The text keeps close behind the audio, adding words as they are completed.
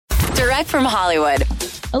Direct from Hollywood.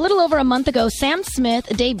 A little over a month ago, Sam Smith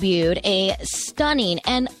debuted a stunning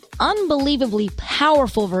and unbelievably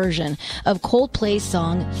powerful version of Coldplay's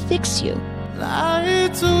song Fix You.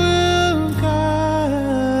 Light will guide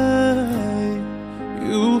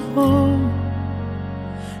you home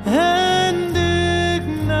and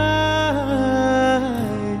ignite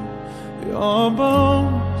your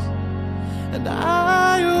bones, and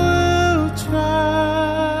I will try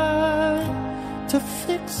to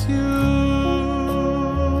fix you.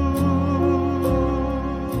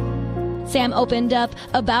 Sam opened up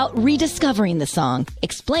about rediscovering the song,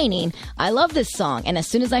 explaining, "I love this song, and as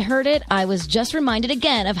soon as I heard it, I was just reminded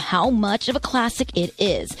again of how much of a classic it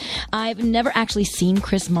is. I've never actually seen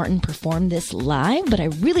Chris Martin perform this live, but I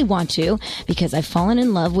really want to because I've fallen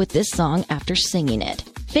in love with this song after singing it."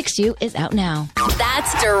 Fix You is out now.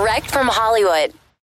 That's Direct from Hollywood.